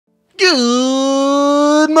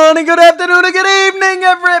morning, good afternoon, and good evening,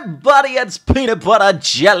 everybody. It's peanut butter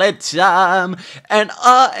jelly time. And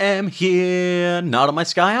I am here, not on my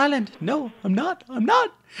Sky Island. No, I'm not.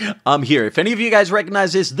 I'm here. If any of you guys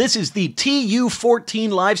recognize this, this is the TU14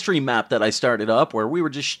 live stream map that I started up, where we were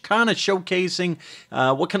just kind of showcasing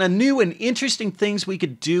what kind of new and interesting things we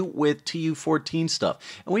could do with TU14 stuff.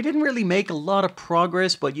 And we didn't really make a lot of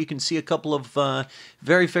progress, but you can see a couple of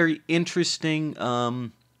very, very interesting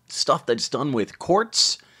stuff that's done with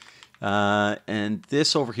quartz. And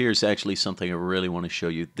this over here is actually something I really want to show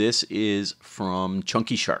you. This is from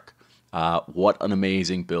Chunky Shark. What an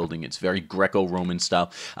amazing building. It's very Greco-Roman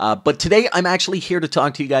style. But today I'm actually here to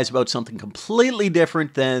talk to you guys about something completely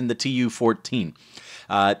different than the TU14.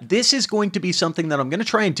 This is going to be something that I'm going to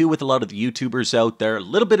try and do with a lot of the YouTubers out there. A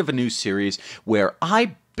little bit of a new series where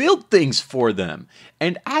I build things for them.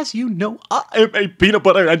 And as you know, I am a peanut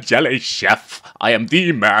butter and jelly chef. I am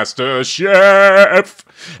the master chef.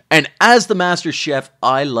 And as the master chef,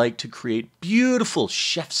 I like to create beautiful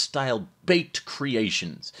chef-style baked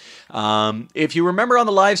creations. If you remember on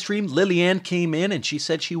the live stream, LilyAnn came in and she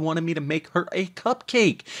said she wanted me to make her a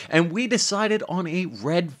cupcake. And we decided on a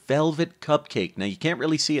red velvet cupcake. Now, you can't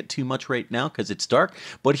really see it too much right now because it's dark.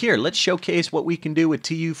 But here, let's showcase what we can do with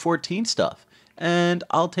TU14 stuff. And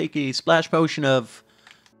I'll take a splash potion of...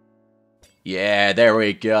 Yeah, there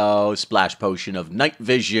we go. Splash potion of night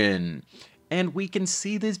vision. And we can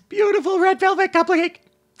see this beautiful red velvet cupcake.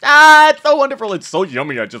 Ah, it's so wonderful. It's so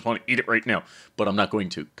yummy. I just want to eat it right now. But I'm not going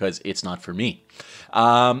to because it's not for me.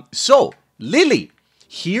 So, Lily,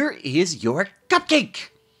 here is your cupcake.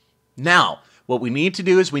 Now, what we need to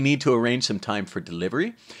do is we need to arrange some time for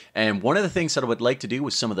delivery. And one of the things that I would like to do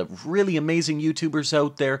with some of the really amazing YouTubers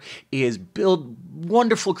out there is build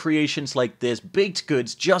wonderful creations like this, baked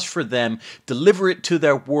goods just for them, deliver it to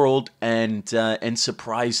their world, and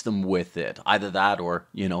surprise them with it. Either that or,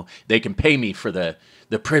 you know, they can pay me for the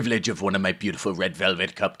privilege of one of my beautiful red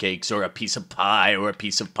velvet cupcakes, or a piece of pie, or a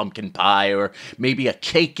piece of pumpkin pie, or maybe a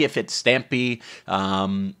cake if it's stampy.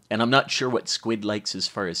 And I'm not sure what Squid likes as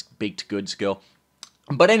far as baked goods go.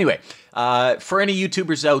 But anyway, for any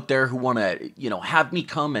YouTubers out there who want to, you know, have me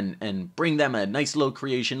come and bring them a nice little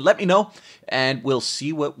creation, let me know, and we'll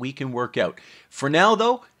see what we can work out. For now,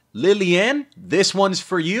 though, LilyAnn, this one's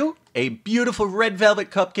for you. A beautiful red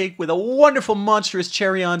velvet cupcake with a wonderful monstrous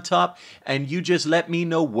cherry on top. And you just let me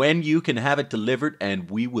know when you can have it delivered and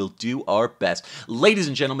we will do our best. Ladies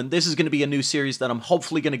and gentlemen, this is going to be a new series that I'm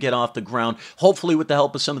hopefully going to get off the ground. Hopefully with the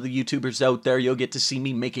help of some of the YouTubers out there, you'll get to see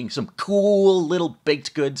me making some cool little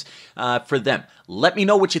baked goods for them. Let me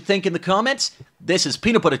know what you think in the comments. This is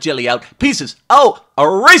Peanut Butter Jelly out. Pieces. Oh,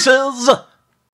 races!